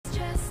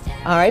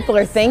All right,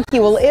 Blair, thank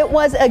you. Well, it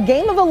was a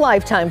game of a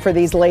lifetime for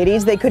these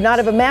ladies. They could not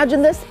have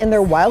imagined this in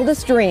their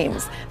wildest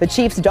dreams. The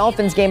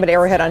Chiefs-Dolphins game at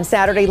Arrowhead on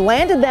Saturday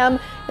landed them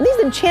in these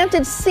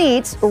enchanted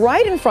seats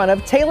right in front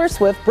of Taylor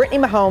Swift,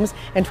 Brittany Mahomes,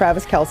 and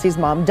Travis Kelce's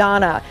mom,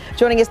 Donna.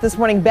 Joining us this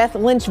morning, Beth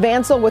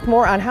Lynch-Vansel with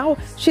more on how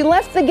she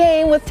left the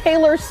game with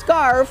Taylor's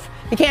scarf.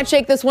 You can't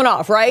shake this one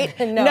off, right?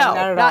 No, not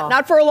at all.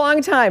 Not for a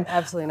long time.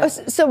 Absolutely not.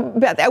 So,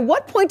 Beth, at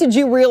what point did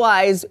you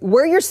realize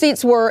where your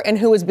seats were and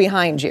who was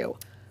behind you?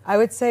 I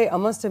would say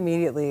almost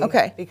immediately.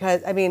 Okay.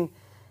 Because, I mean,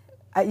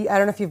 I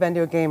don't know if you've been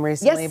to a game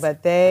recently, Yes.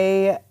 but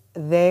they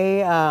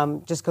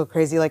just go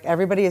crazy. Like,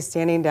 everybody is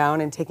standing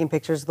down and taking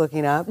pictures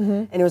looking up,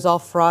 and it was all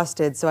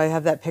frosted. So I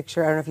have that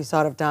picture, I don't know if you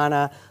saw it, of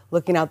Donna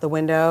looking out the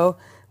window.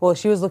 Well,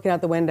 she was looking out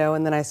the window,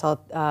 and then I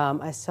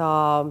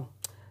saw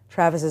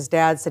Travis's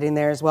dad sitting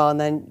there as well, and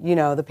then, you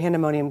know, the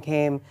pandemonium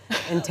came,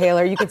 and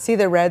Taylor, you could see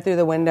the red through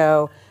the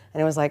window,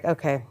 and it was like,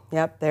 okay,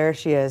 yep, there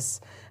she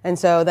is. And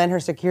so then her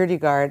security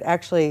guard,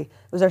 actually,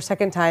 it was our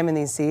second time in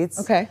these seats.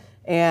 Okay.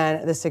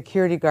 And the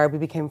security guard, we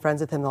became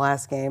friends with him the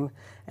last game.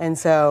 And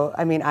so,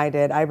 I mean, I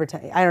did. I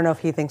don't know if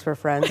he thinks we're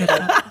friends,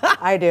 but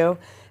I do.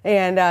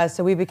 And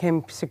so we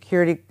became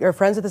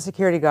friends with the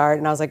security guard,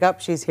 and I was like, oh,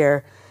 she's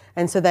here.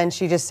 And so then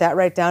she just sat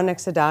right down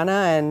next to Donna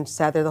and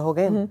sat there the whole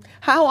game.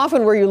 How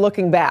often were you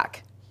looking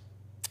back?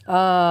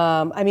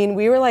 I mean,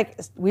 we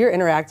were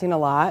interacting a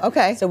lot.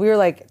 Okay. So we were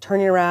like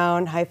turning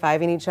around,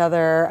 high-fiving each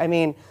other. I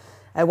mean,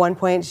 at one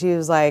point she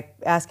was like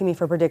asking me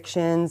for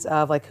predictions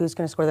of like who's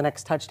going to score the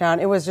next touchdown.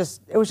 It was just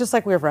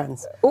like we were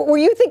friends. Were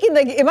you thinking,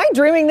 like, am I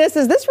dreaming this?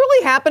 Is this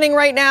really happening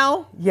right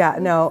now? Yeah,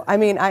 no. I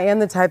mean, I am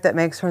the type that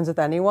makes friends with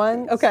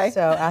anyone. Okay.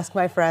 So ask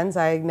my friends.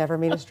 I never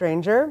meet a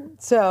stranger.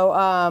 So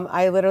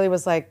I literally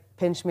was like,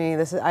 pinch me.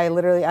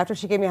 After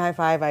she gave me a high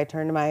five, I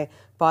turned to my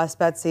boss,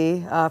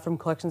 Betsy, from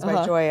Collections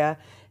by Joya,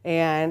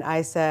 and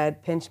I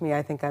said, pinch me,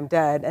 I think I'm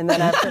dead. And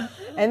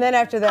then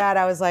after that,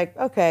 I was like,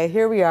 okay,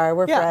 here we are.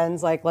 We're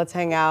friends. Like, let's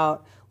hang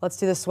out. Let's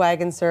do the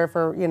swag and surf,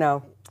 or, you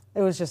know,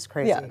 it was just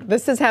crazy. Yeah,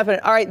 this is happening.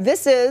 All right,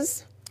 this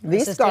is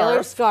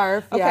Taylor's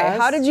scarf. Okay, yes.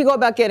 How did you go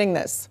about getting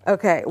this?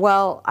 Okay,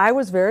 well, I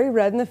was very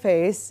red in the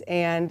face,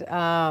 and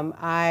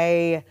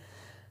I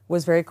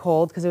was very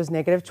cold because it was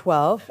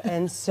 -12,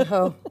 and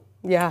so,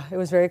 yeah, it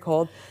was very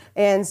cold.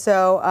 And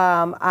so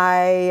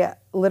I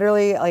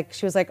literally, like,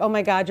 she was like, oh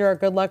my God, you're a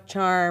good luck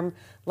charm.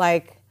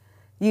 Like,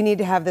 you need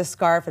to have this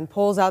scarf, and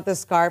pulls out this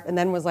scarf and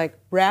then was like,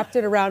 wrapped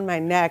it around my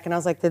neck. And I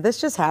was like, did this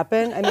just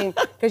happen? I mean,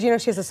 because, you know,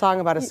 she has a song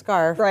about a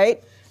scarf.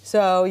 Right.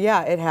 So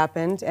yeah, it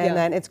happened. And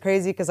then it's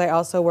crazy because I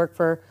also work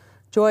for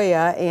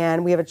Joya,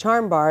 and we have a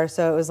charm bar.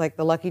 So it was like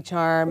the Lucky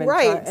Charm. And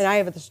right. And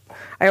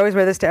I always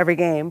wear this to every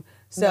game.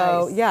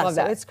 So nice. yeah, Love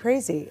so that. it's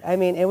crazy. I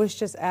mean, it was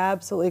just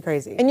absolutely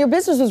crazy. And your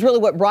business was really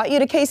what brought you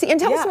to Casey. And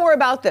tell us more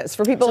about this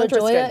for people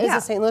interested. Joya is a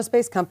St.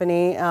 Louis-based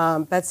company.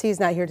 Betsy's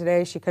not here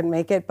today; she couldn't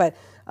make it, but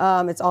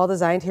it's all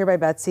designed here by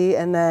Betsy,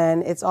 and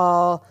then it's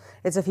a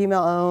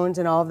female-owned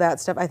and all of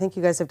that stuff. I think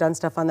you guys have done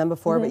stuff on them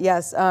before, but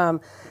yes,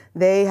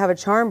 they have a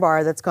charm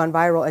bar that's gone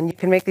viral, and you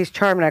can make these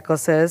charm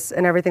necklaces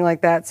and everything like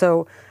that.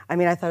 So, I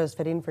mean, I thought it was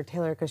fitting for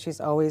Taylor because she's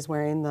always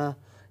wearing the,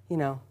 you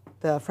know,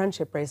 the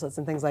friendship bracelets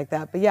and things like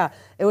that. But yeah,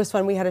 it was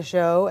fun. We had a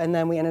show, and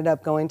then we ended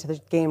up going to the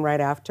game right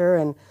after,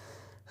 and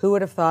who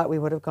would have thought we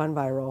would have gone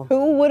viral?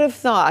 Who would have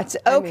thought?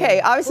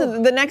 Okay,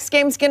 obviously the next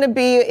game's going to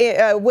be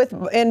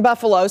in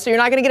Buffalo, so you're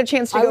not going to get a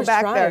chance to go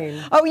back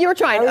there. Oh, you were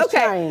trying. I was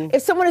okay. trying.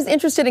 If someone is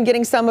interested in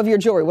getting some of your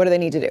jewelry, what do they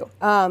need to do?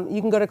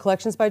 You can go to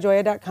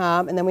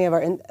collectionsbyjoya.com, and then we have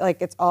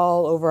it's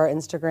all over our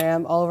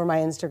Instagram, all over my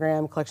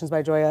Instagram, Collections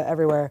by Joya,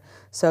 everywhere.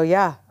 So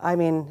yeah, I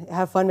mean,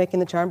 have fun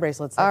making the charm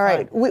bracelets. All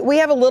right, we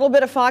have a little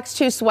bit of Fox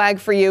 2 swag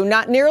for you.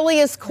 Not nearly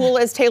as cool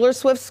as Taylor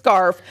Swift's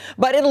scarf,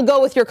 but it'll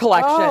go with your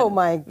collection. Oh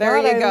my God, there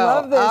you go. I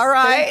love this. All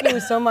right. Thank you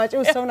so much. It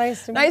was so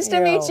nice to meet you. Nice to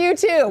meet you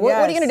too. What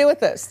are you going to do with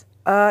this?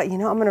 You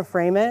know, I'm going to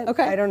frame it.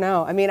 Okay. I don't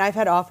know. I mean, I've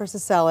had offers to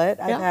sell it.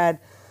 I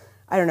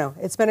don't know.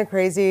 It's been a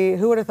crazy,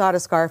 who would have thought a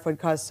scarf would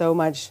cost so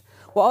much?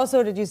 Well,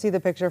 also, did you see the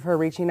picture of her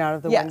reaching out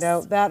of the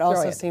window? That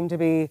also seemed to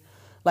be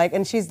like,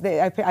 and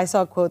I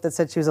saw a quote that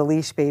said she was a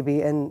leash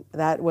baby, and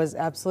that was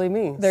absolutely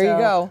me. There you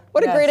go.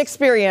 What a great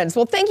experience.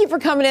 Well, thank you for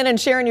coming in and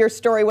sharing your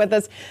story with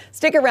us.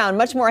 Stick around.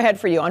 Much more ahead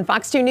for you on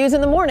Fox 2 News in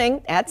the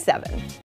morning at 7.